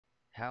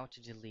How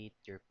to delete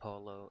your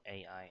Polo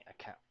AI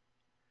account.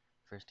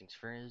 First things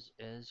first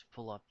is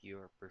pull up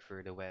your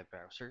preferred web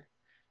browser.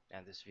 Now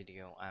this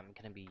video I'm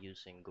gonna be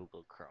using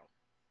Google Chrome.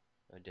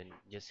 Then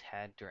just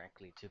head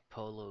directly to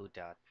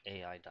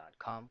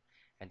polo.ai.com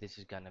and this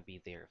is gonna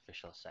be their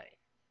official site.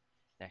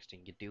 Next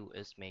thing you do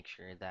is make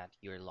sure that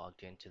you're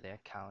logged into the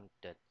account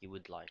that you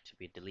would like to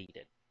be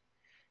deleted.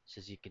 So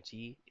as you can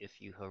see, if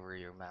you hover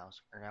your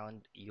mouse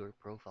around your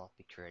profile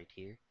picture right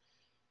here,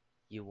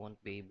 you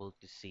won't be able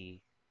to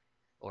see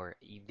or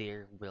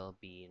there will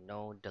be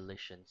no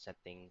deletion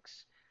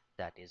settings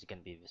that is going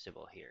to be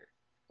visible here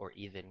or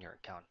even your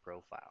account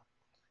profile.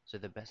 So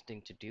the best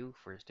thing to do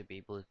for us to be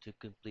able to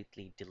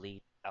completely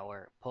delete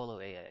our Polo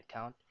AI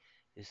account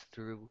is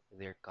through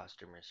their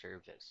customer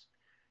service.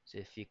 So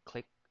if you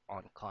click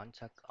on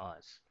contact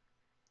us,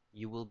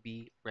 you will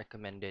be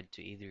recommended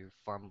to either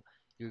from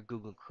your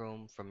Google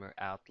Chrome, from your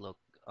Outlook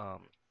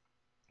um,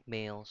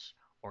 mails,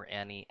 or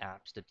any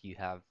apps that you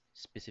have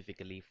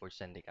specifically for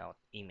sending out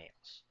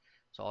emails.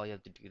 So all you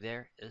have to do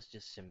there is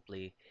just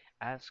simply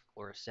ask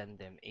or send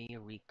them a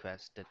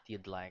request that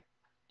you'd like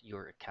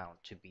your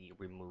account to be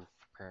removed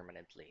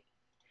permanently.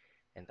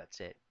 And that's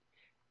it.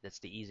 That's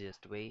the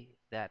easiest way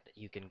that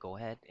you can go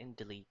ahead and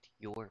delete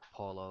your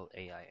Polo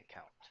AI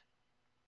account.